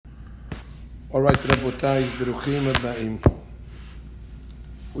All right, Rabotai, Beruchim Abaim.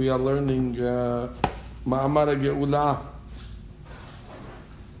 We are learning Ma'amar Ge'ulah.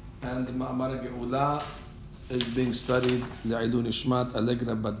 And Ma'amar Ge'ulah is being studied Le'ilun Ishmat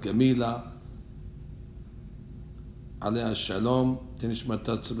Allegra Bat Gamila Alea Shalom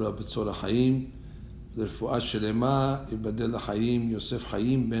Tinishmata Tzura B'Tzora Hayim L'Refuah Shelema Yibadel Hayim Yosef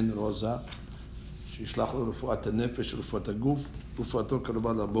Hayim Ben Rosa שישלח לו רפואת הנפש, רפואת הגוף, רפואתו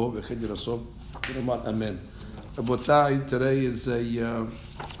קרובה לבוא, וכן ירסוב, ונאמר אמן. רבותיי, today is a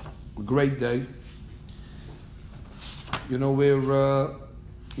great day. You know,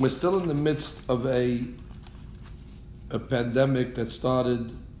 we're still in the midst of a pandemic that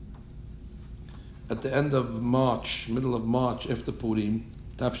started at the end of March, middle of March, after Purim,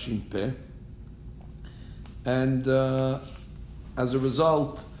 Tafshin Peh. And as a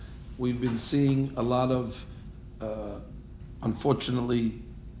result, we've been seeing a lot of, unfortunately,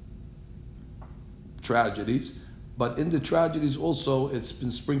 tragedies. But in the tragedies also, it's been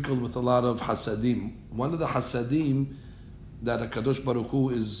sprinkled with a lot of hasadim. One of the hasadim that HaKadosh Baruch Hu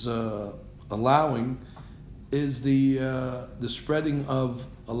is allowing is the spreading of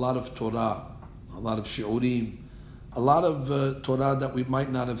a lot of Torah, a lot of shi'urim, a lot of Torah that we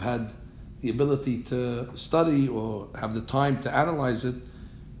might not have had the ability to study or have the time to analyze it.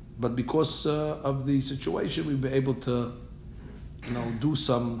 But because of the situation, we've been able to, do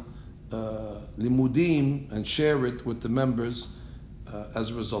some limudim and share it with the members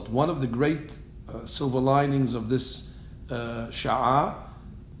as a result. One of the great silver linings of this sha'ah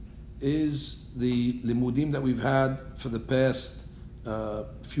is the limudim that we've had for the past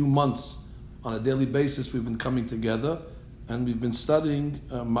few months. On a daily basis, we've been coming together and we've been studying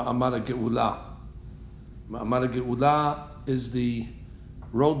Ma'amar Ge'ulah. Ma'amar Ge'ulah is the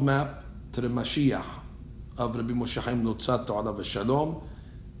roadmap to the Mashiach of Rabbi Moshe Chaim Luzzatto alav shalom.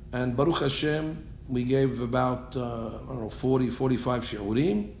 And Baruch Hashem, we gave about 40, 45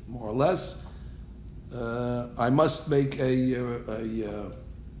 shi'urim, more or less. I must make a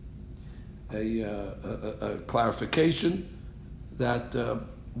clarification that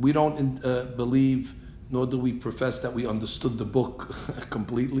we don't believe, nor do we profess that we understood the book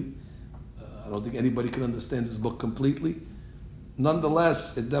completely. I don't think anybody can understand this book completely.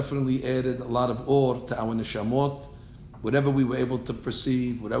 Nonetheless, it definitely added a lot of or to our neshamot. Whatever we were able to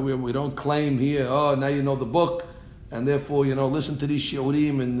perceive, whatever we don't claim here, now you know the book, and therefore, listen to these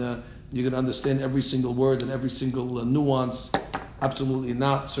shi'urim and you're going to understand every single word and every single nuance. Absolutely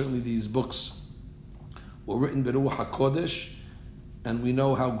not. Certainly these books were written by Ruach HaKodesh, and we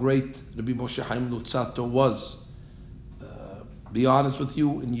know how great Rabbi Moshe Chaim Luzzatto was. Be honest with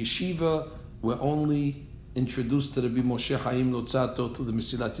you, in yeshiva, we're only introduced to Rabbi Moshe Chaim Luzzatto through the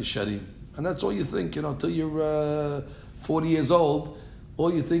Mesilat Yesharim. And that's all you think, till you're 40 years old,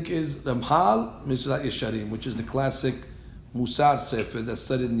 all you think is Ramchal, Mesilat Yesharim, which is the classic Musar Sefer that's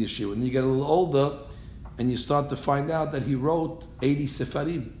studied in yeshiva. And you get a little older, and you start to find out that he wrote 80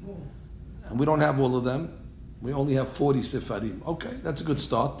 Sefarim. And we don't have all of them. We only have 40 Sefarim. Okay, that's a good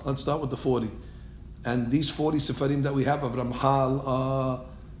start. Let's start with the 40. And these 40 Sefarim that we have of Ramchal are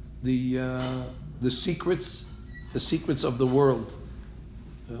the secrets of the world.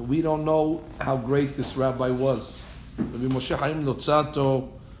 We don't know how great this rabbi was. Rabbi Moshe Chaim Luzzatto,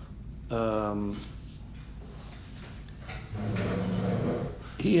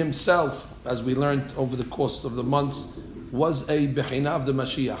 he himself, as we learned over the course of the months, was a Bechina of the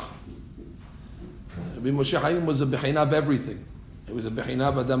Mashiach. Rabbi Moshe Chaim was a Bechina of everything. He was a Bechina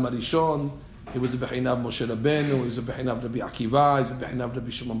of Adam HaRishon, he was a Bechina of Moshe Rabbeinu, he was a Bechina of Rabbi Akiva, he was a Bechina of Rabbi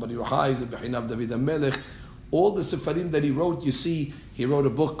Shimon Bar Yochai, he was a Bechina of David HaMelech. All the Sefarim that he wrote, you see, he wrote a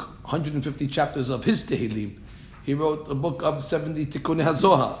book, 150 chapters of his Tehillim. He wrote a book of 70 Tikkunei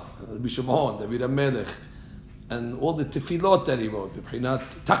HaZohar, Rabbi Shimon, David HaMelech, and all the Tefillot that he wrote,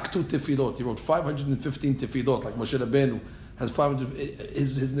 Taktu Tefillot. He wrote 515 Tefillot, like Moshe Rabbeinu has 500.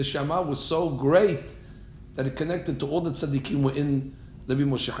 His neshama was so great that it connected to all the tzaddikim were in Rabbi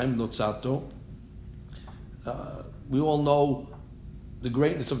Moshe Chaim Luzzatto. We all know the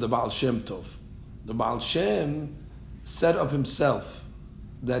greatness of the Baal Shem Tov. The Baal Shem said of himself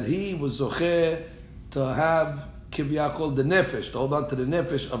that he was zocheh to have kivyakol the nefesh, to hold on to the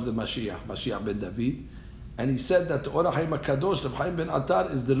nefesh of the Mashiach ben David. And he said that the Or HaChaim HaKadosh, Reb Chaim ben Atar,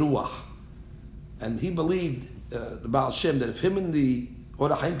 is the Ruach. And he believed, the Baal Shem, that if him and the Or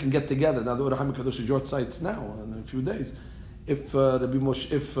HaChaim can get together, now the Or HaChaim HaKadosh is your sites now, in a few days, if Rabbi Moshe,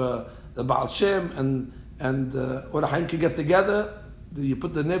 if the Baal Shem and Or HaChaim can get together, you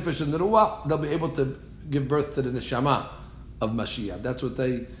put the nefesh and the ruach, they'll be able to give birth to the neshama of Mashiach. That's what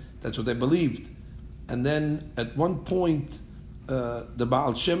they believed. And then at one point, the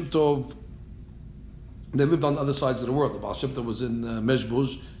Baal Shem Tov They lived on other sides of the world. The Baal Shem Tov was in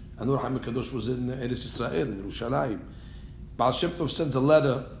Mezbuz, and Nur Haim Kadosh was in Eretz Yisrael, in Yerushalayim. Baal Shem Tov sends a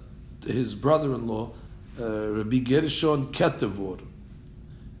letter to his brother-in-law, Rabbi Gershon Kitover.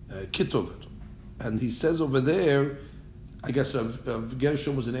 And he says over there, I guess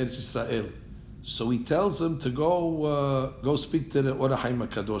Gershon was in Eretz Yisrael. So he tells him to go speak to the Or HaHaim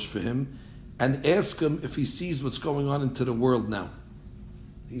Kadosh for him and ask him if he sees what's going on into the world now.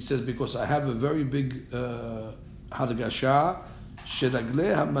 He says, because I have a very big hargasha,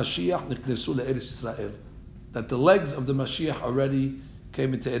 sheraglei ha-Mashiach niknesu le-Eretz Yisrael, that the legs of the Mashiach already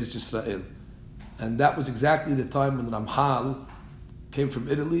came into Eretz Yisrael. And that was exactly the time when Ramchal came from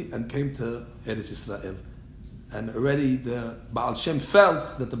Italy and came to Eretz Yisrael. And already the Baal Shem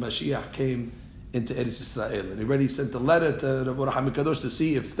felt that the Mashiach came into Eretz Yisrael. And he already sent a letter to Rabbi Or HaHaim Kadosh to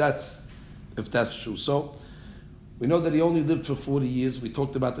see if that's true. So we know that he only lived for 40 years. We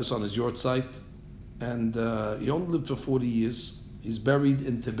talked about this on his yard site. And he only lived for 40 years. He's buried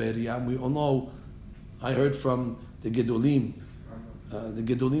in Tiberia. And we all know, I heard from the Gedolim. The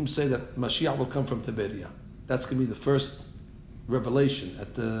Gedolim say that Mashiach will come from Tiberia. That's going to be the first revelation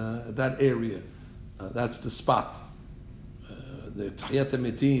at that area. That's the spot. The Tahiyat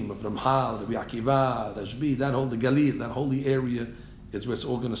HaMetim of Ramchal, Rabbi Akiva, Rashbi, the Galil, that holy area is where it's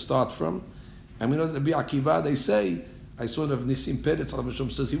all going to start from. And we know that Rabbi Akiva, they say, I saw that Nissim Peretz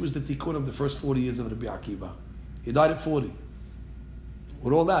Al-Mashum says he was the tikkun of the first 40 years of Rabbi Akiva. He died at 40.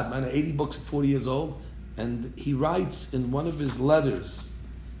 With all that, man, 80 books at 40 years old. And he writes in one of his letters,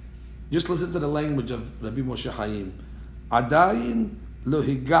 just listen to the language of Rabbi Moshe Chaim, Adayin lo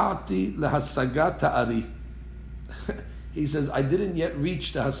higati lehasagat ha'ari. He says, I didn't yet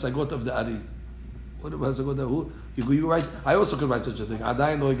reach the hasagot of the Ari. What about hasagot of who? You write, I also could write such a thing.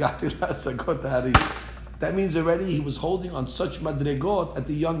 Adayin lo higati lehasagot ha'ari. That means already he was holding on such madregot at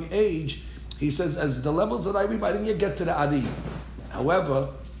the young age. He says, as the levels that I read, I didn't yet get to the Ari. However,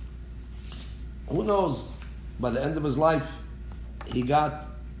 who knows, by the end of his life, he got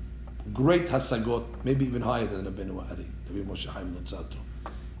great hasagot, maybe even higher than Rabbeinu Ari, Rabbi Moshe Chaim Luzzatto.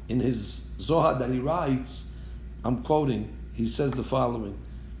 In his Zohar that he writes, I'm quoting, he says the following,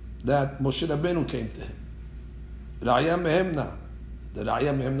 that Moshe Rabbeinu came to him. Ra'ya mehemna. The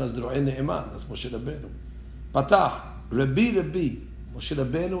Ra'ya mehemna is the Ru'ay Ne'eman, that's Moshe Rabbeinu. Patah, Rabbi. Moshe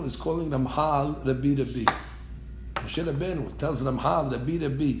Rabbeinu is calling Ramchal Rabbi. Moshe Rabbeinu tells Ramchal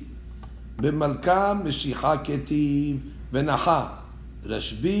Rabbi. B'malkam Meshicha Ketiv V'nacha.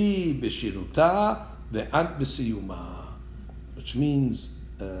 Rashbi B'shiruta Ve'ant B'siyuma. Which means,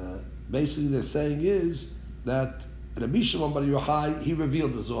 basically they're saying is that Rabbi Shimon Bar Yochai, he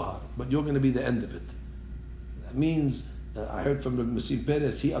revealed the Zohar, but you're going to be the end of it. That means, I heard from Rabbi Nissim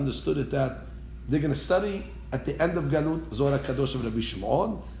Peretz, he understood it that they're going to study at the end of Galut, Zohar HaKadosh of Rabbi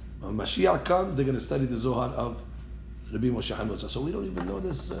Shimon. When Mashiach comes, they're going to study the Zohar of Rabbi Moshe Chaim Luzzatto. So we don't even know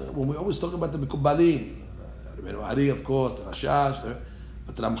this, when we always talk about the Mekubalim, Rabbi Ari, of course, the Rashash,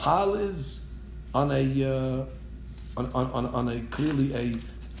 but Ramchal is on a clearly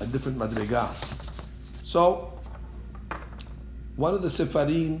a different madrigah. So, one of the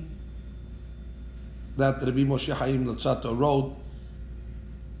Sefarim that Rabbi Moshe Chaim Luzzatto wrote,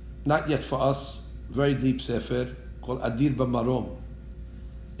 not yet for us, very deep sefer, called Adir B'Marom.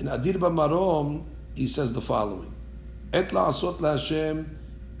 In Adir B'Marom, he says the following, Et la'asot la'Hashem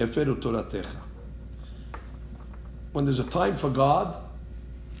eferu toratecha. When there's a time for God,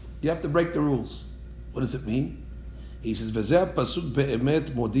 you have to break the rules. What does it mean? He says, V'zeh pasuk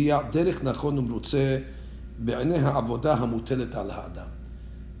be'emet modi'a derech nachon umrutzeh be'enei ha'avodah hamutelet al ha'adam.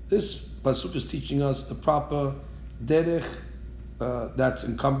 This pasuk is teaching us the proper derech that's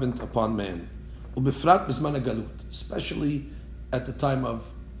incumbent upon man. Ubefrat b'zman ha'galut, especially at the time of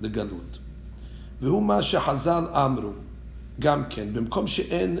the galut. V'hu ma shehazal amru, gam ken, b'mkom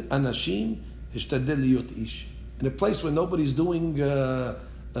she'en anashim, hishtadel liyot ish. In a place where nobody's doing the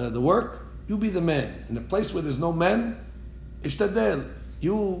work, you be the man. In a place where there's no men, ishtadel,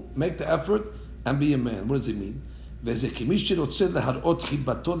 you make the effort and be a man. What does it mean? If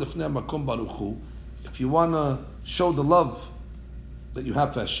you want to show the love that you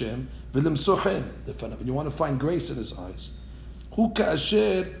have for Hashem, and you want to find grace in His eyes, when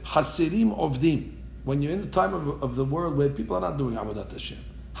you're in the time of the world where people are not doing avodat Hashem,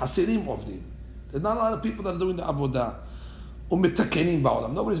 hasirim ovdim. There's not a lot of people that are doing the avodah.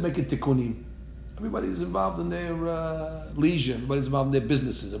 Nobody's making tikkunim. Everybody's involved in their leisure. Everybody's involved in their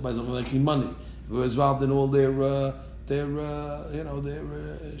businesses. Everybody's making money. Everybody's involved in all their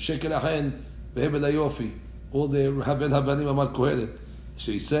sheker ahen, vehebed hayofi, all their havel havanim amar kohelet.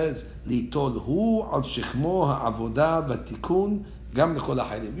 So he says, "Litol hu al shechmo ha'avodah v'tikun Gam l'kol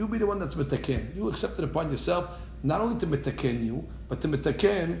ha'chayrim. You be the one that's mitaken. You accept it upon yourself, not only to mitaken you, but to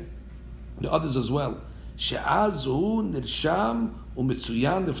mitaken the others as well. She'az hu nirsham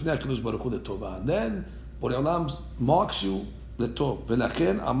u'mitzuyan lifnei HaKadosh Baruch Hu l'tova. And then Borei Olam marks you l'tov.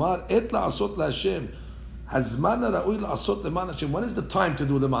 V'lachen amar et la'asot la'Hashem. Hazman ha'ra'ui la'asot leman Hashem. When is the time to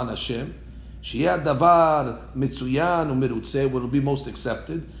do leman Hashem? She'yeh davar mitzuyan u'mirutzeh, what will be most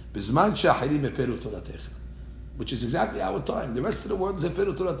accepted. B'zman she'achirim eferu toratecha. Which is exactly our time. The rest of the world is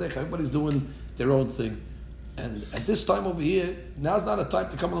eferu toratecha. Everybody's doing their own thing. And at this time over here, now's not a time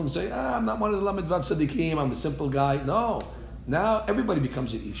to come along and say, I'm not one of the Lamed Vav Tzadikim, I'm a simple guy. No. Now everybody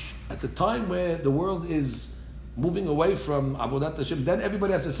becomes an ish. At the time where the world is moving away from Avodat Hashem, then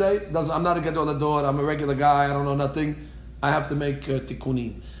everybody has to say, I'm not a Gadol Hador, I'm a regular guy, I don't know nothing. I have to make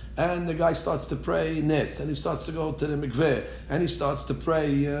tikkunim. And the guy starts to pray nets, and he starts to go to the mikveh, and he starts to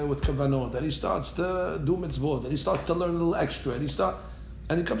pray with kavanot, and he starts to do mitzvot, and he starts to learn a little extra, and he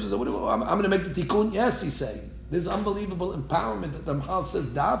comes and says, I'm going to make the tikkun. Yes, he's saying. There's unbelievable empowerment that Ramchal says,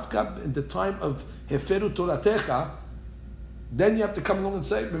 Davka in the time of Heferu Toratecha, then you have to come along and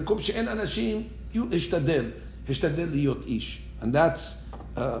say, B'mkom she'en anashim, you ishtadel liyot ish. And that's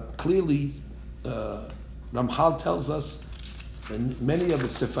clearly, Ramchal tells us, in many of the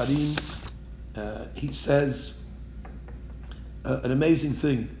Sefarim, he says an amazing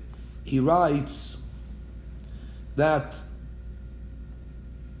thing. He writes that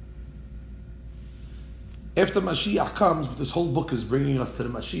after Mashiach comes, this whole book is bringing us to the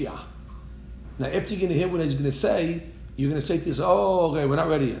Mashiach. Now, after you're going to hear what he's going to say, you're going to say to yourself, oh, okay, we're not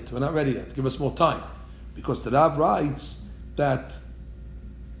ready yet. Give us more time. Because the Rav writes that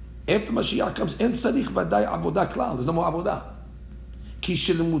after Mashiach comes, en tzarich vadai avodah klal. There's no more avodah. Ki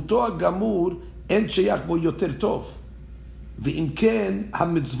shelemuto hagamur en sheyach bo yoter tov. Ve'im ken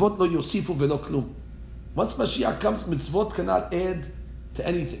ha-mitzvot lo yosifu velo klum. Once Mashiach comes, mitzvot cannot add to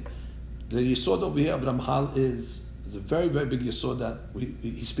anything. The yesod over here of Ramchal is a very, very big yesod that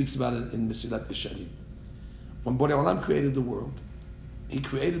he speaks about it in Mesilat Yesharim. When Borei Olam created the world, he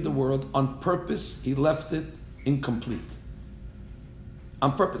created the world on purpose. He left it incomplete.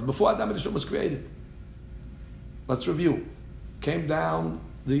 On purpose. Before Adam and Rishon was created. Let's review. Came down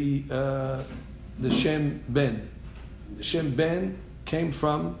the Shem Ben. The Shem Ben came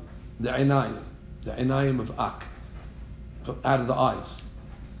from the Einayim of Ak, out of the eyes.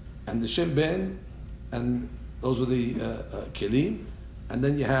 And the Shem Ben, and those were the Kelim, and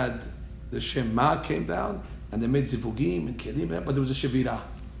then you had the Shem Ma came down, and they made Zivugim and Kelim, but there was a Shevirah.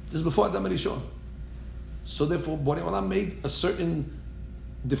 This is before Adam and Rishon. So therefore, Borei Olam made a certain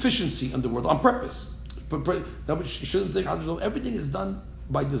deficiency in the world on purpose. You shouldn't think everything is done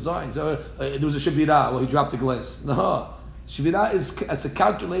by design. There was a Shevirah, well, he dropped the glass. No. Shevirah it's a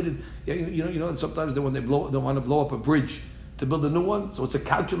calculated, you know, sometimes when they want to blow up a bridge to build a new one, so it's a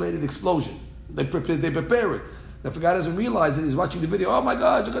calculated explosion. They prepare it. If a guy doesn't realize it, he's watching the video, oh my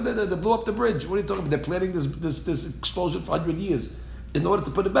God, they blew up the bridge. What are you talking about? They're planning this explosion for 100 years in order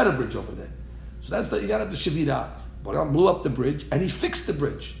to put a better bridge over there. So you got to have the Shevirah. But blew up the bridge, and he fixed the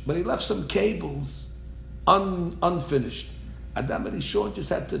bridge, but he left some cables unfinished. Adam and Rishon just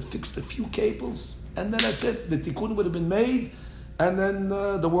had to fix a few cables, and then that's it. The tikkun would have been made, and then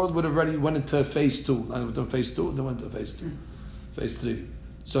the world would have already went into phase 2. They went to phase 2, they went to phase 2, phase 3.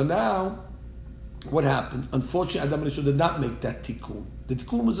 So now, what happened? Unfortunately, Adam and Rishon did not make that tikkun. The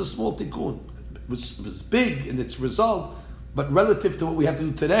tikkun was a small tikkun. It was big in its result, but relative to what we have to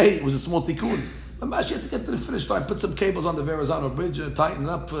do today, it was a small tikkun. But Mashiach had to get to the finish line, put some cables on the Verrazano bridge, tighten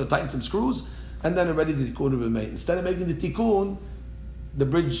some screws, and then already the tikkun would be made. Instead of making the tikkun, the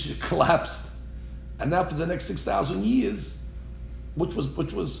bridge collapsed. And after the next 6,000 years, which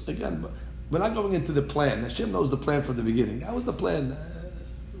was again, we're not going into the plan. Hashem knows the plan from the beginning. That was the plan.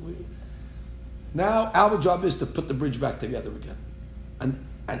 Now our job is to put the bridge back together again.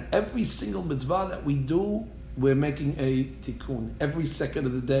 And every single mitzvah that we do, we're making a tikkun. Every second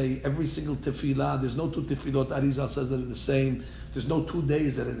of the day, every single tefillah, there's no 2 tefillot, Arizal says that are the same. There's no 2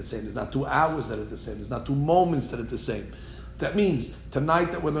 days that are the same. There's not 2 hours that are the same. There's not 2 moments that are the same. That means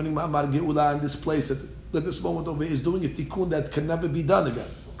tonight that we're learning Ma'amar Geula in this place, at this moment over here, is doing a tikkun that can never be done again.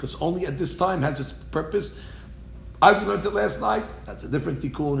 Because only at this time has its purpose. I learned it last night, that's a different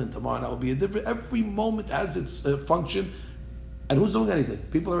tikkun, and tomorrow will be a different. Every moment has its function. And who's doing anything?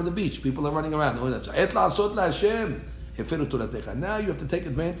 People are on the beach. People are running around. Now you have to take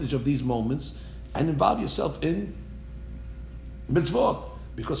advantage of these moments and involve yourself in mitzvot.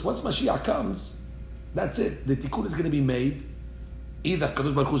 Because once Mashiach comes, that's it. The tikkun is going to be made. Either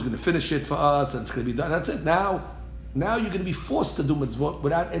Kadosh Baruch Hu is going to finish it for us and it's going to be done. That's it. Now you're going to be forced to do mitzvot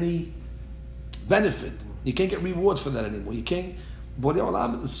without any benefit. You can't get rewards for that anymore. You can't. Borei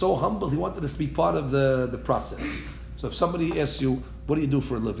Olam is so humble, he wanted us to be part of the process. So if somebody asks you, what do you do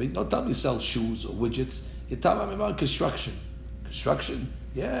for a living? Don't tell me you sell shoes or widgets. You tell me I'm about construction. Construction?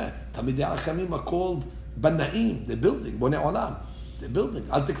 Yeah. Tamidei Achamim are called Bana'im. They're building. Borei Olam. They're building.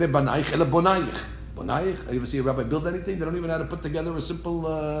 Al tikre Bana'ich ela Bona'ich. Bona'ich. You ever see a rabbi build anything? They don't even know how to put together a simple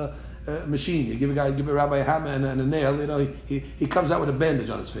machine. You give a rabbi a hammer and a nail. You know, he comes out with a bandage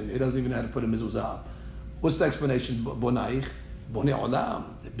on his finger. He doesn't even know how to put a mezuzah. What's the explanation? Bona'ich. Borei Olam.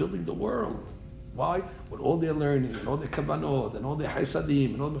 They're building the world. Why? With all their learning and all their kavanot and all their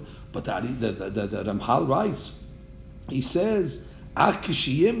hasadim and all. But the Ramchal writes, he says,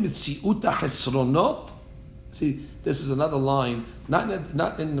 see, this is another line, not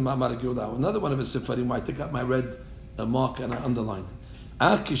in the Ma'amar Geula, another one of his Sefarim. I took out my red mark and I underlined it.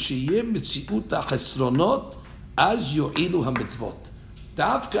 As yu'ilu hamitzvot.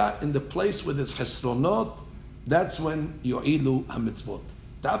 Davka, in the place where there's chesronot, that's when yu'ilu hamitzvot.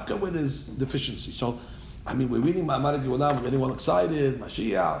 Davka where there's deficiency. So, I mean, we're reading Ma'amar Geula, we're getting all excited,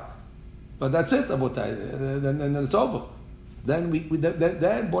 Mashiach, but that's it, Abotai. Then it's over. Then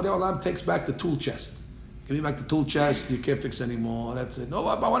then Borei Olam takes back the tool chest. Give me back the tool chest. You can't fix anymore. That's it. No,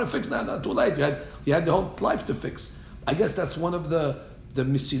 I want to fix now. Not too late. You had the whole life to fix. I guess that's one of the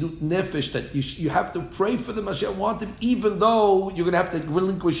misirut nefesh that you have to pray for the Mashiach. Want him, even though you're going to have to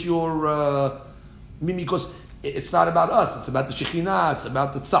relinquish your because it's not about us. It's about the Shekhinah. It's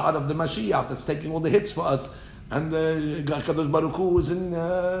about the tzad of the Mashiach that's taking all the hits for us. And Kadosh Baruch Hu is in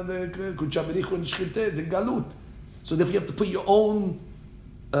the Kudsha Berichu and Shechinteh is in Galut. So therefore you have to put your own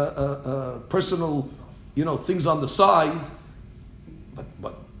personal, things on the side.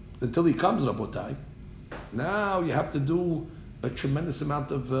 But until he comes, Rabotai, now you have to do a tremendous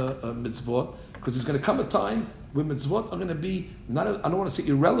amount of mitzvot, because there's going to come a time where mitzvot are going to be, I don't want to say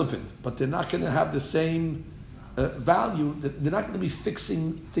irrelevant, but they're not going to have the same value. They're not going to be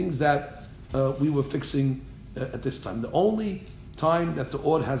fixing things that we were fixing at this time. The only time that the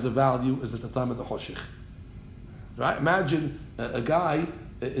Or has a value is at the time of the Hoshech. Right? Imagine a guy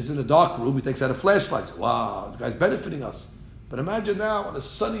is in a dark room, he takes out a flashlight. Wow, this guy's benefiting us. But imagine now, on a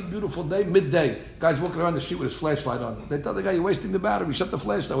sunny, beautiful day, midday, guy's walking around the street with his flashlight on. They tell the guy, you're wasting the battery, shut the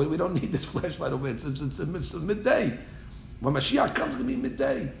flashlight. We don't need this flashlight over here. It's midday. When Mashiach comes, it's going to be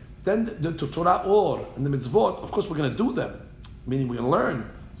midday. Then the Torah Or and the mitzvot, of course we're going to do them. Meaning we're going to learn.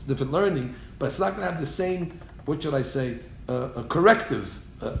 It's different learning. But it's not going to have the same, corrective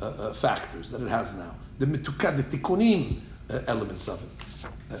factors that it has now. The tikkunim elements of it.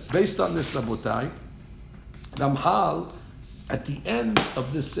 Based on this, Rabotai, Ramchal, at the end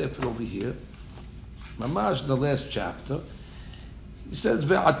of this sefer over here, Mamash, the last chapter, he says,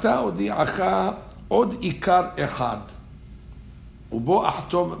 "Ve'ata odi'acha od ikar echad, ubo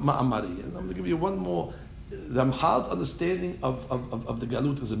ahtom ma'amari." I'm going to give you one more. Ramchal's understanding of the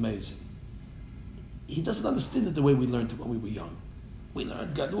Galut is amazing. He doesn't understand it the way we learned it when we were young. We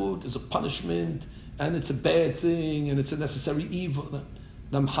learned Galut is a punishment, and it's a bad thing, and it's a necessary evil.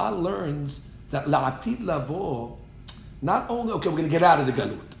 Ramchal learns that la'atid lavo, not only, we're going to get out of the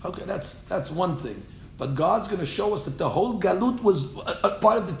Galut. Okay, that's one thing. But God's going to show us that the whole Galut was a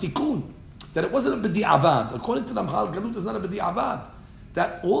part of the Tikkun. That it wasn't a B'di'avad. According to Ramchal, Galut is not a B'di'avad.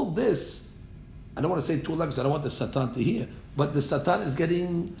 That all this, I don't want to say too loud because I don't want the Satan to hear, but the Satan is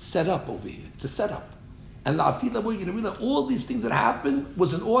getting set up over here. It's a setup. And la'atid lavo, you're going to realize all these things that happened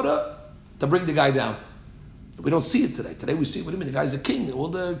was in order to bring the guy down. We don't see it today. Today we see, what do you mean? The guy's a king. All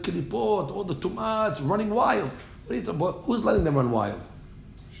the kilipot, all the tumah, it's running wild. What are you talking about? Who's letting them run wild?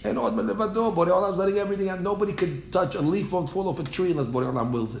 And Borei Olam's letting everything happen. Nobody could touch a leaf, won't fall off a tree unless Borei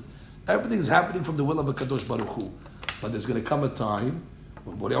Olam wills it. Everything is happening from the will of a Kadosh Baruch Hu. But there's going to come a time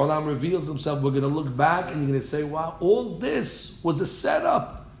when Borei Olam reveals himself. We're going to look back and you're going to say, wow, all this was a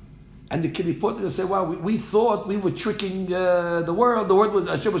setup. And the kilipot are going to say, wow, we thought we were tricking the world. The world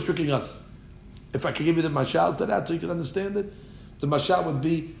Hashem was tricking us. If I could give you the mashal to that so you can understand it, the mashal would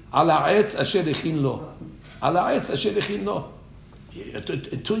be ala etz asher echin lo. Ala etz asher echin lo.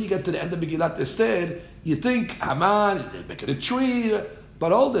 Until you get to the end of Megillat Esther, you think Haman is making a tree,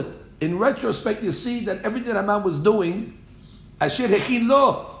 but hold it. In retrospect, you see that everything Haman was doing, asher echin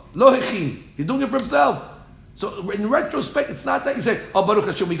lo hechin. He's doing it for himself. So in retrospect, it's not that you say, "Oh, Baruch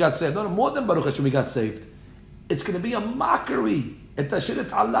Hashem, we got saved." No, more than Baruch Hashem, we got saved. It's going to be a mockery. You're going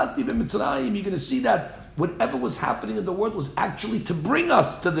to see that whatever was happening in the world was actually to bring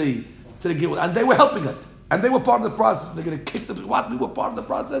us to the Gilgal, and they were helping it, and they were part of the process. They're going to kick them. What? We were part of the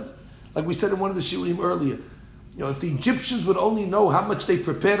process, like we said in one of the shiurim earlier. If the Egyptians would only know how much they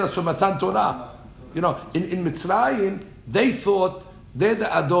prepared us for Matan Torah. In Mitzrayim, they thought they're the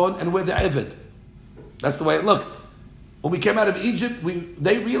Adon and we're the Eved. That's the way it looked. When we came out of Egypt,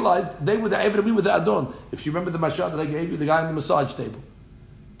 they realized they were the Eved and we were the Adon. If you remember the mashal that I gave you, the guy on the massage table.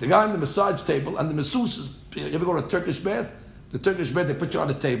 The guy on the massage table and the masseuses, you ever go to a Turkish bath? The Turkish bath, they put you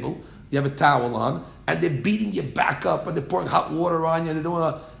on a table, you have a towel on, and they're beating your back up, and they're pouring hot water on you, and they're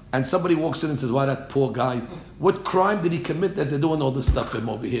doing and somebody walks in and says, "Why that poor guy? What crime did he commit that they're doing all this stuff for him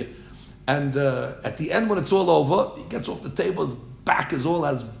over here?" And at the end, when it's all over, he gets off the table, his back is all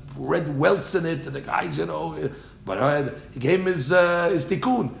has red welts in it, and the guy's, but he gave him his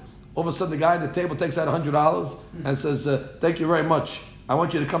tikkun. All of a sudden, the guy at the table takes out $100 and says, "Thank you very much. I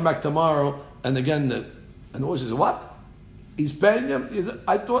want you to come back tomorrow." And again, and the horse says, "What? He's paying him?" He said,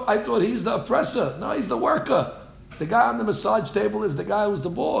 I thought he's the oppressor. No, he's the worker. The guy on the massage table is the guy who's the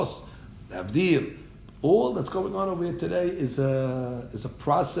boss. Avdil. All that's going on over here today is a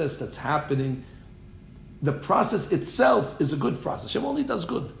process that's happening. The process itself is a good process. Hashem only does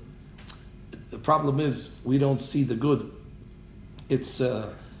good. The problem is we don't see the good. It's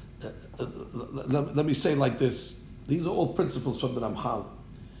let me say it like this. These are all principles from the Ramchal.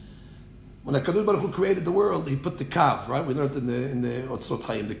 When HaKadosh Baruch Hu created the world, he put the kav, right? We learned in the Otzot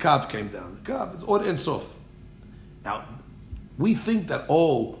Hayim, the kav came down. The kav is Or Ein Sof. Now, we think that,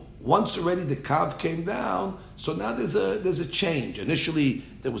 once already the kav came down, so now there's a change. Initially,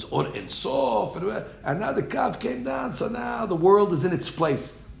 there was Or Ein Sof, and now the kav came down, so now the world is in its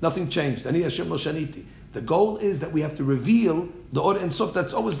place. Nothing changed. Ani Hashem lo shaniti. The goal is that we have to reveal the Or Ein Sof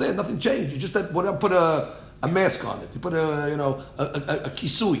that's always there. Nothing changed. You just put a mask on it. You put a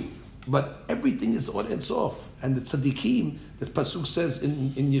kisui. But everything is Or Ein Sof. And the tzaddikim, this pasuk says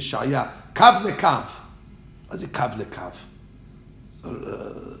in Yeshaya, kav lekav. What is it, kav lekav? So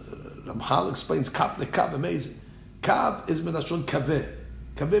Ramchal explains kav lekav, amazing. Kav is milashon kaveh.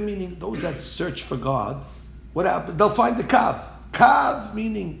 Kaveh meaning those that search for God. What happens? They'll find the kav. Kav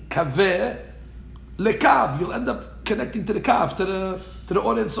meaning kaveh, lekav. You'll end up connecting to the kav, to the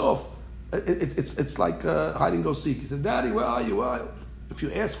Or Ein Sof. It's like hide and go seek. He said, "Daddy, where are you? If you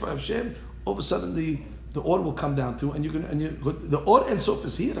ask for Hashem, all of a sudden the order will come down to, and the Or Ein Sof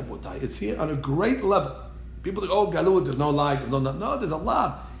is here, Rabotai. It's here on a great level. People think, Galut, there's no light, no, there's a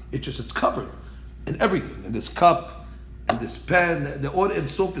lot. It's covered in everything, in this cup, in this pen. The Or Ein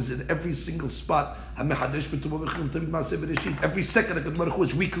Sof is in every single spot. Every second, HaKadosh Baruch Hu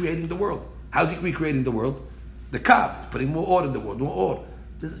is recreating the world. How's he recreating the world? The kav, putting more order in the world, more order.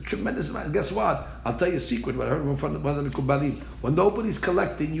 There's a tremendous amount. Guess what? I'll tell you a secret. What I heard from one of the Mikubalim. When nobody's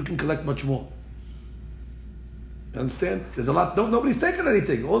collecting, you can collect much more. You understand? There's a lot. Nobody's taking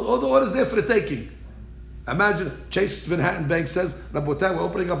anything. All the orders there for the taking. Imagine Chase Manhattan Bank says, "Rabotai, we're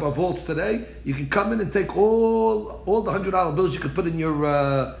opening up our vaults today. You can come in and take all the $100 bills you could put in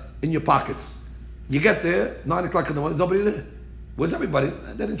your pockets." You get there 9 o'clock in the morning. Nobody there. Where's everybody?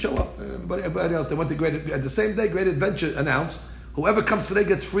 They didn't show up. Everybody else. They went to the same day. Great Adventure announced, whoever comes today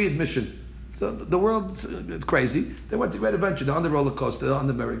gets free admission. So the world's crazy. They went to Great Adventure. They're on the roller coaster, they're on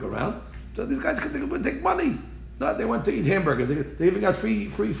the merry-go-round. So these guys could take money. No, they went to eat hamburgers. They even got free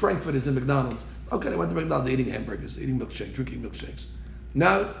Frankfurters in McDonald's. Okay, they went to McDonald's eating hamburgers, eating milkshakes, drinking milkshakes.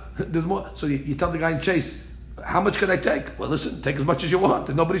 Now, there's more. So you tell the guy in Chase, "How much can I take?" "Well, listen, take as much as you want."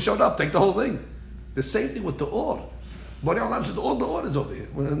 And nobody showed up. Take the whole thing. The same thing with the Or. Borei Olam says all the orders over here.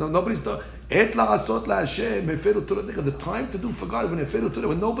 Nobody's done. Et la'asot la'Hashem, heferu Torah. The time to do for God,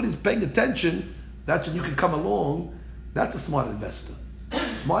 when nobody's paying attention, that's when you can come along. That's a smart investor.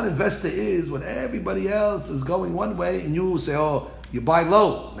 Smart investor is when everybody else is going one way and you say, you buy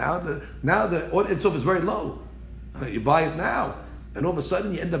low. Now the Or Ein Sof is very low. You buy it now. And all of a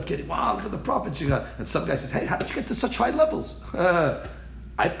sudden you end up getting, wow, look at the profits you got. And some guy says, "Hey, how did you get to such high levels?"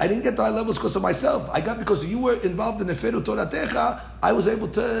 I didn't get to high levels because of myself. I got because you were involved in Heferu Toratecha. I was able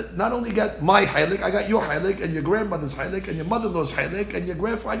to not only get my Heilig, I got your Heilig and your grandmother's Heilig and your mother-in-law's Heilig and your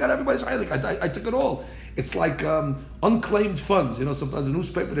grandfather. I got everybody's Heilig. I took it all. It's like unclaimed funds. Sometimes the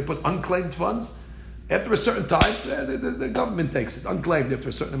newspaper, they put unclaimed funds. After a certain time, the government takes it. Unclaimed after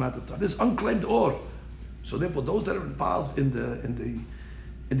a certain amount of time. This unclaimed Or. So therefore, those that are involved in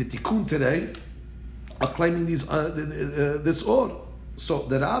the Tikkun today are claiming this Or. So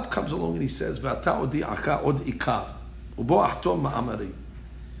the Rav comes along and he says, "V'ata odi acha od ikar, ubo ahtom ma'amari,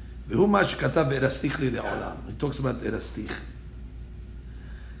 v'hu ma shekatav ve'erastich li le'olam." He talks about erastich.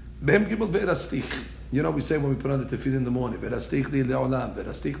 Behem gimel ve'erastich. We say when we put on the tefillin in the morning, ve'erastich li le'olam,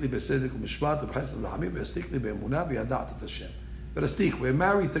 ve'erastich li besedek u'mishpat u'b'chesed u'rachamim, ve'erastich li be'emunah v'yadat et Hashem. Ve'erastich, we're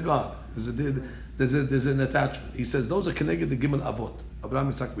married to God. There's an attachment. He says those are connected to Gimel Avot,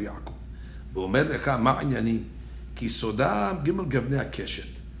 Abraham, Yitzhak, v'Yaakov. V'omer lecha ma'anyanim. Kisodam Gimel Gavnei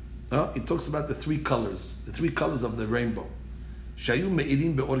Keshet. He talks about the three colors of the rainbow. Shayu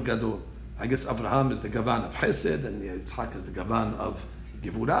me'irim be'or gadol. I guess Avraham is the Gavan of Hesed, and Yitzchak is the Gavan of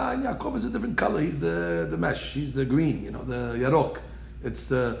Gevurah, and Yaakov is a different color. He's the mesh. He's the green, the Yarok. It's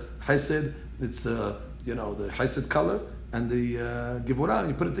the Hesed, it's the Hesed color, and the Gevurah, and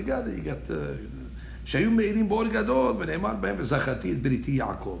you put it together, you get Shayum Me'irim Bor Gadol, V'ne'emar B'hem V'zachati et Biriti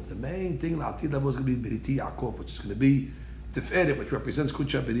Yaakov. The main thing, L'atid Lavo, is going to be Biriti Yaakov, which is going to be Tiferet, which represents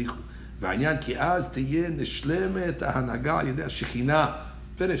Kudsha Berichu. V'anyan ki az tiyeh nishlemet ha'hanaga yedei Shekhinah.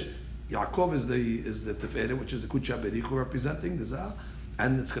 Finished. Yaakov is the Tiferet, which is the Kudsha Berichu representing the Zah,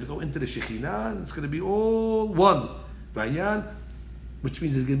 and it's going to go into the Shekhinah, and it's going to be all one. V'anyan, which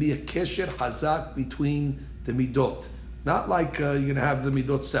means there's going to be a kesher hazak between the midot. Not like you're going to have the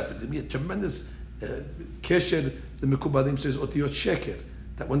midot separate. There's going to be a tremendous kesher. The Mekubalim says otiyot sheker,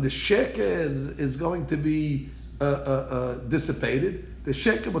 that when the sheker is going to be dissipated, the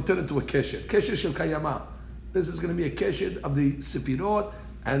sheker will turn into a kesher. Kesher shel kayama. This is going to be a kesher of the sefirot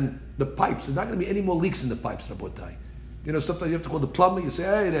and the pipes. There's not going to be any more leaks in the pipes, Rabotai. Sometimes you have to call the plumber. You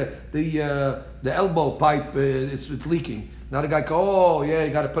say, hey, the elbow pipe it's leaking. Now the guy goes, you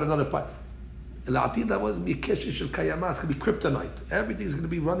got to put another pipe. L'atid that was be kesher shel kayama. It's going to be kryptonite. Everything's going to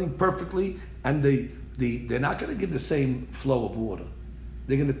be running perfectly, and they're not going to give the same flow of water.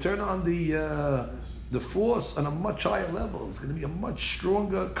 They're going to turn on the force on a much higher level. It's going to be a much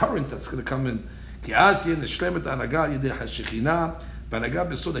stronger current that's going to come in. Ki az tiyeh nishlemet ha'hanaga yedei ha'shekhinah v'hanaga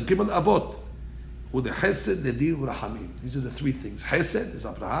b'sod ha'gimel avot u'de Hesed, the Din, u'Rahamim. These are the three things. Hesed is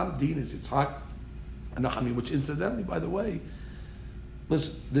Avraham, Din is Yitzchak, and Rahamim, which incidentally, by the way,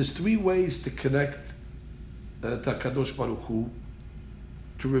 listen, there's three ways to connect to Kadosh Baruch Hu,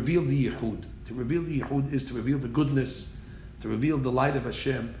 to reveal the Yehud. To reveal the Yehud is to reveal the goodness, to reveal the light of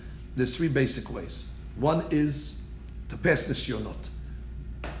Hashem. There's three basic ways. One is to pass nisyonot,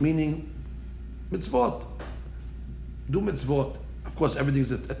 meaning mitzvot. Do mitzvot. Of course,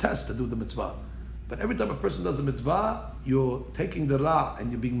 everything's a test to do the mitzvah. But every time a person does a mitzvah, you're taking the ra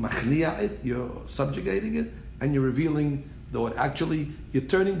and you're being machniya it, you're subjugating it, and you're revealing the word. Actually, you're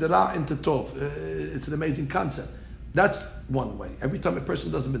turning the ra into tov. It's an amazing concept. That's one way. Every time a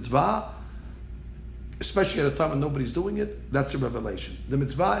person does a mitzvah, especially at a time when nobody's doing it, that's a revelation. The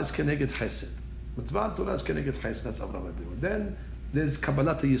mitzvah is keneged chesed. Mitzvah Torah is keneged chesed. That's Avraham Avinu. Then there's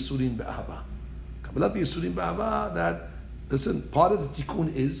Kabbalat Yisurin be'ahava. Kabbalat Yisurin be'ahava, that, listen, part of the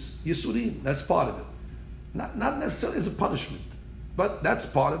tikkun is Yisurin. That's part of it. Not necessarily as a punishment, but that's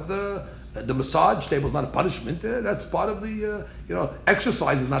part of the massage table is not a punishment. That's part of the,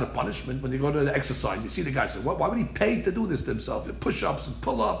 exercise is not a punishment. When you go to the exercise, you see the guy say, why would he pay to do this to himself? Push-ups and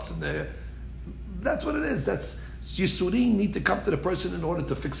pull-ups and that's what it is. That's Yisurin need to come to the person in order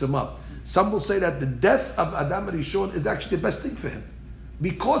to fix him up. Some will say that the death of Adam Rishon is actually the best thing for him.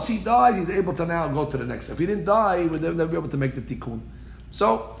 Because he dies, he's able to now go to the next. If he didn't die, he would never be able to make the tikkun.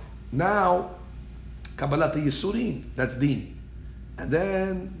 So now, Kabbalat Yisurin, that's Din. And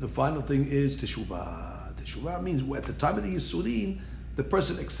then the final thing is Teshuvah. Teshuvah means at the time of the Yisurin, the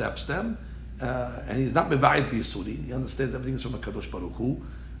person accepts them, and he's not Mevayit Yisurin. He understands everything is from a Kadosh Baruch Hu.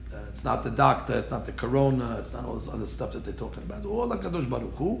 It's not the doctor, it's not the corona, it's not all this other stuff that they're talking about. It's all like Kadosh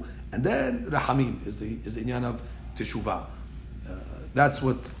Baruch Hu. And then Rahamim is the inyan of Teshuvah. That's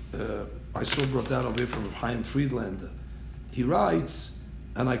what I saw brought down over here from Chaim Friedlander. He writes,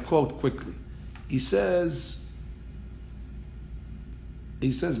 and I quote quickly, he says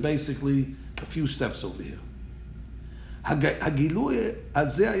basically a few steps over here. הגילוי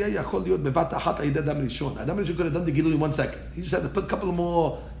הזה היה יכול להיות בבת אחת על ידי אדם ראשון. אדם ראשון could have done the גילוי in 1 second. He just had to put a couple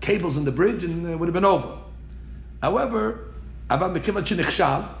more cables in the bridge and it would have been over. However, אבל מכיוון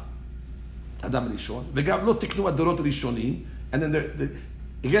שנכשל, אדם ראשון, וגם לא תקנו הדורות הראשונים, and then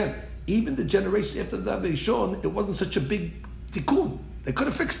again, even the generation after אדם ראשון, it wasn't such a big tikkun. They could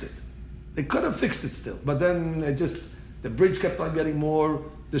have fixed it. They could have fixed it still. But then the bridge kept on getting more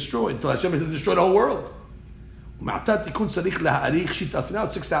destroyed until Hashem had to destroy the whole world. Now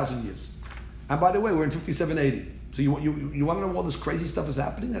it's 6,000 years. And by the way, we're in 5780. So you want to know all this crazy stuff is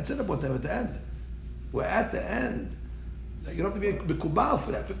happening? That's it about that at the end. We're at the end. You don't have to be a kubal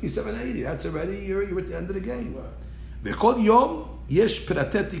for that. 5780. That's already, you're at the end of the game. בכל יום יש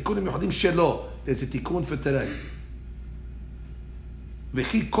פרטי תיקונים מיוחדים שלו. There's a תיקון for today.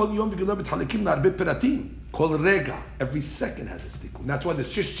 וכי כל יום וגדול מתחלקים להרבה פרטים. כל רגע, every second has its תיקון. That's why there's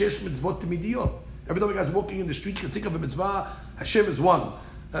שש מצוות תמידיות. Every time a guy's walking in the street, you can think of a mitzvah, Hashem is one.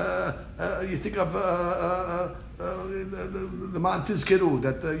 You think of the man Tizkeru,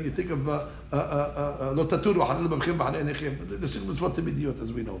 that you think of Lo Taturu, the same mitzvot Timidiyot,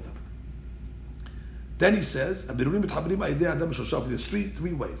 as we know them. Then he says, there's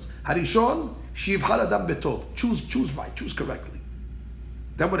three ways. Harishon, Shivhar Adam Betov. Choose right, choose correctly.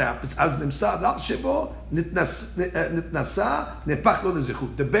 Then what happens? As nimsa al shebo nitnasa nepach lo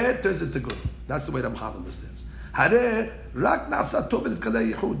lezichut. The bad turns into good. That's the way Ramchal understands. Hare rak nasa tov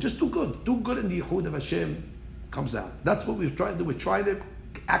v'nitkala yichud. Just do good. Do good in the yichud of Hashem comes out. That's what we're trying to do. We're trying to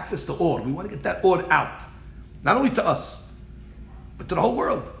access the or. We want to get that or out. Not only to us, but to the whole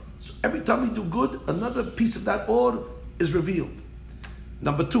world. So every time we do good, another piece of that or is revealed.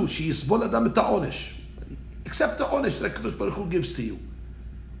 Number two, she is bol adam et ha'onish. Accept the onish that Kadosh Baruch Hu gives to you.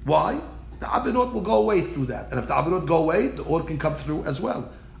 Why? The avinot will go away through that. And if the avinot go away, the or can come through as well.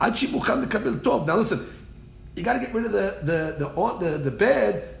 Now listen, you got to get rid of the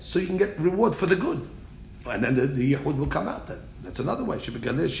bad so you can get reward for the good. And then the yehud will come out then. That's another way.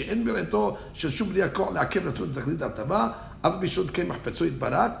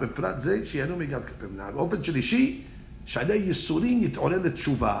 באופן שלישי, שעדי ייסורים יתעורר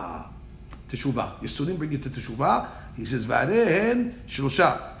לתשובה. תשובה. ייסורים bring you to תשובה. He says, ועליהן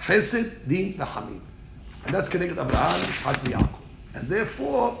שלושה, חסד, דין, רחמים. And that's connected Abraham, Yitzchak, and Yaakov. And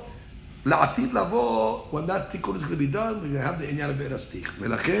therefore, לעתיד לבוא, when that tikkun is going to be done, we're going to have the עניין והרסתיך.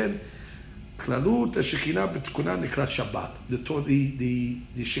 ולכן, כללות השכינה בתיקונה נקרא שבת. The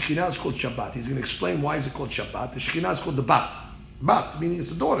Shekhinah is called Shabbat. He's going to explain why is it called Shabbat. The Shekhinah is called the Bat. Bat, meaning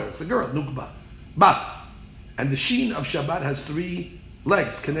it's a daughter, it's the girl, Nukba. Bat. And the Sheen of Shabbat has three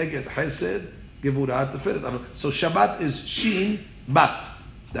legs. Keneged, Hesed, Gevurah, Teferet. So Shabbat is Sheen, Bat.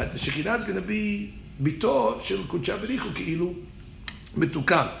 That the Shekhinah is going to be Bito Shel Kudsha B'richu Ki'ilu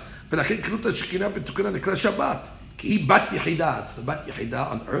Metukan. ולכן כללות השכינה בתיקונה נקרא שבת. כי היא בת יחידה, it's the בת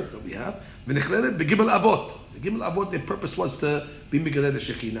יחידה on earth that we have, ונכללת בגימל אבות. The גימל אבות, their purpose was to be מגלד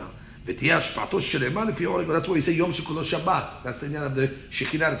השכינה. ותהיה השפעתו שלמה לפי אורג, that's why he say יום שכולו שבת. That's the עניין of the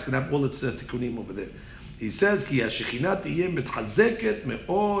שכינה, it's going to have all its תיקונים over there. He says, כי השכינה תהיה מתחזקת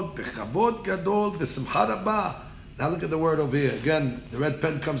מאוד, בכבוד גדול, ושמחה רבה. Now look at the word over here. Again, the red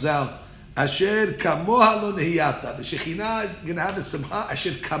pen comes out. Asher kamoha lo nehiyata. The Shekhinah is going to have a simcha.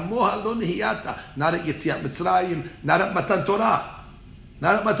 Asher kamoha lo nehiyata. Not at Yetziat Mitzrayim, not at Matan Torah.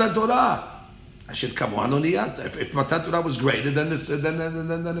 Not at Matan Torah. Asher kamoha lo nehiyata. If Matan Torah was greater, then it's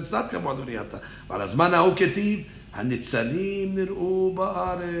not kamoha lo nehiyata. But azman hahu ketiv, hanitzanim nir'u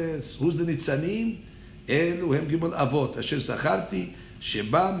ba'aretz. Who's the nitzanim? Elu hem gimel avot. Asher zacharti,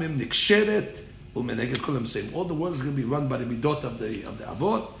 sheba mem niksheret, umeneged kol hamseim. All the world is going to be run by the midot of the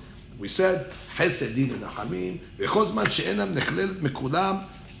avot. We said, Chesed, Din, and Nachamim, V'chozman she'enam nechlelet mekulam,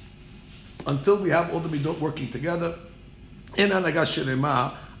 until we have all the midot working together. En hanaga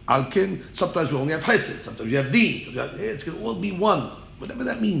shelema, al ken, sometimes we only have Chesed, sometimes we have Din, sometimes it's going to all be one, whatever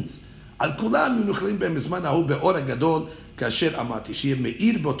that means. Al kulam yunuklim b'hem zman ahu be'or ha'gadol, kasher amati, שיהיה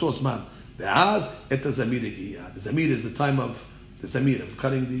מאיר באותו זמן, ואז את הזמיר הגיע. The zamir is the time of the zamir, of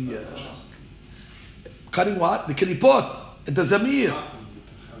cutting the, cutting what? The kilipot, the zamir.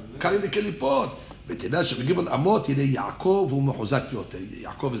 Cutting the kilipot. ותדע שבגימל אמות יהיה יעקב הוא מחוזק יותר.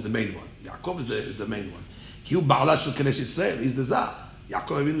 Yaakov is the main one. Yaakov is the main one. כי הוא בעלה של כנס ישראל. He's the זר.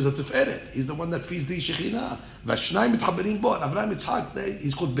 יעקב אבינו זה תפארת. He's the one that feeds the שכינה. והשניים מתחברים בו. אברהם יצחק,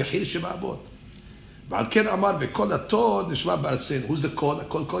 he's called בחיר שבאבות. ועל כן אמר, וכל התוד נשמע בארצנו. Who's the call?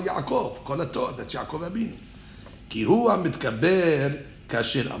 הקול קול יעקב. כל התוד. That's יעקב אבינו. כי הוא המתגבר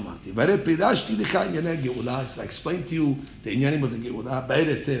כאשר אמרתי. והרי פירשתי לך ענייני הגאולה, I explained to you the עניינים of the גאולה, בהר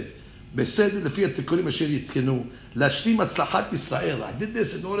היטב, בסדר לפי התיקונים אשר יתקנו, להשלים הצלחת ישראל. I did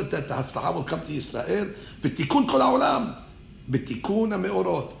this in order that ההצלחה will come to ישראל, ותיקון כל העולם, בתיקון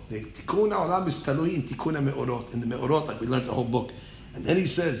המאורות. תיקון העולם is תלוי in תיקון המאורות. In the מאורות, like we learned the whole book. And then he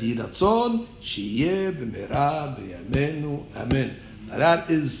says, יהי רצון שיהיה במהרה בימינו, amen. That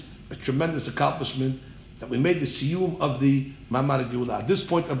is a tremendous accomplishment, that we made the siyum of the Mamar Geula. At this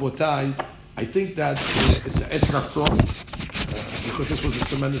point, Abotai, I think that it's an etzach song, because this was a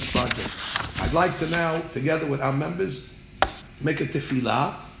tremendous project. I'd like to now, together with our members, make a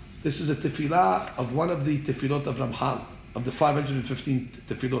tefillah. This is a tefillah of one of the tefillot of Ramchal, of the 515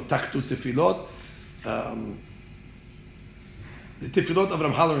 tefillot, Tachtu tefillot. The tefillot of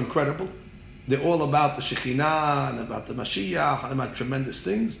Ramchal are incredible. They're all about the Shekhinah, and about the Mashiach, and about tremendous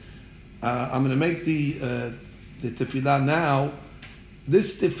things. I'm going to make the tefillah now.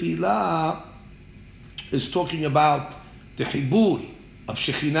 This tefillah is talking about the hibur of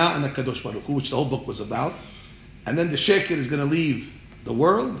Shekhinah and HaKadosh Baruch Hu, which the whole book was about. And then the sheker is going to leave the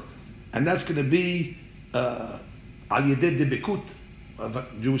world, and that's going to be al yedei debekut of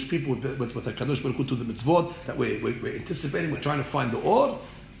Jewish people with HaKadosh Baruch Hu to the mitzvot that we're anticipating, we're trying to find the or,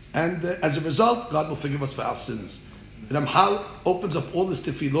 and as a result, God will forgive us for our sins. Ramchal opens up all this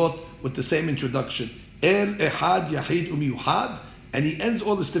tefillot with the same introduction. El Ehad Yahid Umiyuhad, and he ends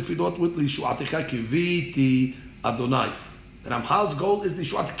all this tefillot with Lishuatecha Kiviti Adonai. The Ramchal's goal is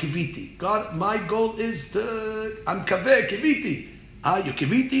Nishuat Kiviti. God, my goal is to, I'm Kaveh, Kiviti. You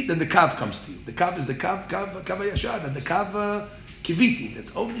Kiviti, then the Kav comes to you. The Kav is the Kav Yashad, and the Kav Kiviti.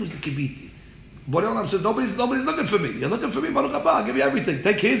 That's only who's the Kiviti. Borei Olam says, nobody's looking for me. You're looking for me, Baruch Haba, I'll give you everything.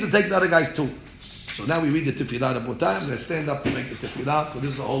 Take his and take the other guys too. So now we read the Tefillah Rabotai. I'm going to stand up to make the Tefillah, because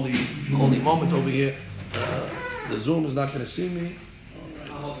this is a holy moment over here. The Zoom is not going to see me.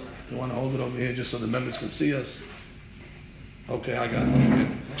 Right. You want to hold it over here just so the members can see us? Okay, I got it over here.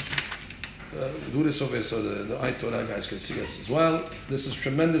 Do this over here so the iTorah guys can see us as well. This is a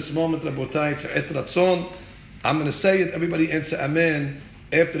tremendous moment, Rabotai. It's Et Ratzon. I'm going to say it. Everybody answer Amen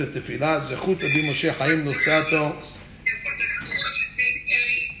after the Tefillah. Zechut Rabbi Moshe Chaim Luzzatto.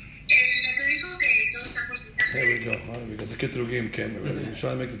 There we go. Because the Kitrugim came already. We're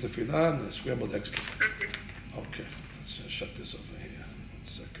trying to make the Tefillah and the scrambled eggs. Okay, let's shut this over here. 1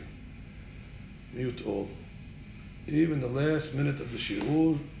 second. Mute all. Even the last minute of the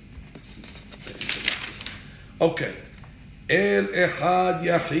shiur. Okay. El echad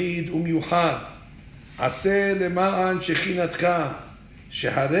yachid umyuchad. Aseh lema'an shechinatcha.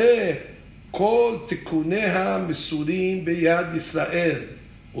 Shehareh kol tikuneh mesurim beyad Yisrael.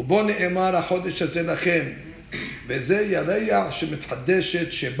 ובו נאמר החודש הזה לכם, וזה ירח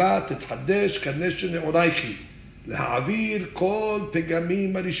שמתחדשת, שבה תתחדש כנשן נעורייכי, להעביר כל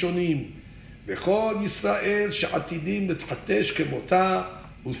פגמים הראשונים, וכל ישראל שעתידים להתחדש כמותה,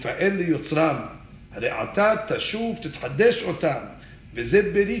 ולפעל ליוצרם. הרי עתה תשוב תתחדש אותם, וזה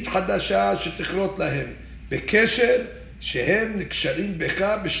ברית חדשה שתכרות להם, בקשר שהם נקשרים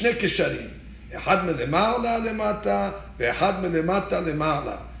בך בשני קשרים. אחד מלמעלה למטה, ואחד מלמטה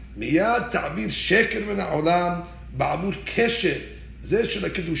למעלה. מיד תעביר שקר מן העולם בעבור קשר, זה של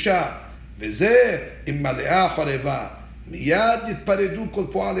הקדושה, וזה עם מלאה חרבה. מיד יתפרדו כל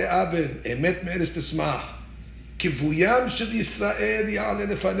פועלי אבן, אמת מארץ תשמח. כבוים של ישראל יעלה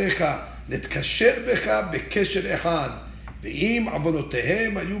לפניך, להתקשר בך בקשר אחד. ואם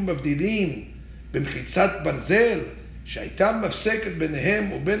עוונותיהם היו מבדילים במחיצת ברזל, שהייתה מפסקת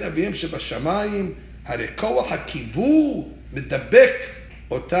ביניהם ובין אביהם שבשמיים, הרי כוח הכיוו מדבק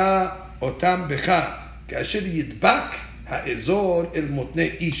אותם בך, כאשר ידבק האזור אל מותני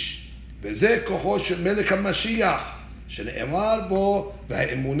איש. וזה כוחו של מלך המשיח, שנאמר בו,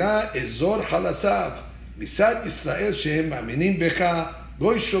 והאמונה אזור חלסיו, מצד ישראל שהם מאמינים בך,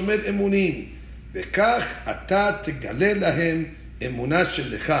 גוי שומר אמונים, וכך אתה תגלה להם אמונה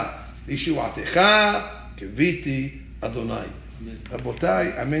שלך, לישועתך קיוויתי Adonai.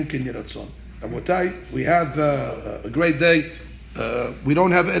 Rabotai, Amen Ken Yiratzon. Rabotai, we have a great day. We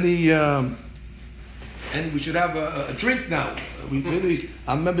don't have any, and we should have a drink now. We really,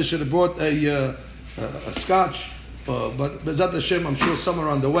 our members should have brought a scotch, but Bezat Hashem, I'm sure somewhere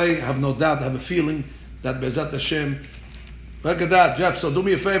on the way, I have no doubt, I have a feeling that Bezat Hashem, look at that, Jeff, so do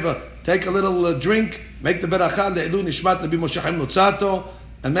me a favor, take a little drink, make the Berachah, Le'elu Nishmat Rabbi Moshe Chaim Luzzatto,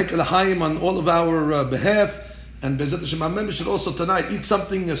 and make a l'chaim on all of our behalf. And Bezat Hashem, our members should also tonight eat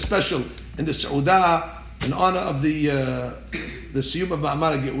something special in the Seudah in honor of the Siyum of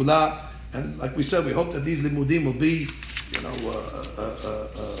Ma'amar Ge'ulah. And like we said, we hope that these limudim will be,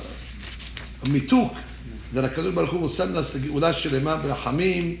 a mituk, that HaKadosh Baruch Hu will send us the Ge'ulah Shelema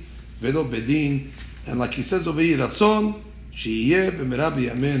b'rachamim v'lo bedin. And like he says over here, Ratzon, Sheyeh b'mera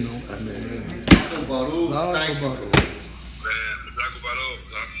b'yamenu. Amen. Thank you.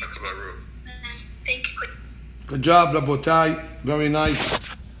 Thank you. Good job, Rabotai. Very nice.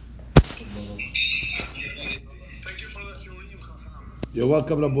 Thank you for the shurim, Chacham. You're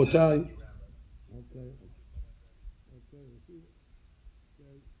welcome, Rabotai.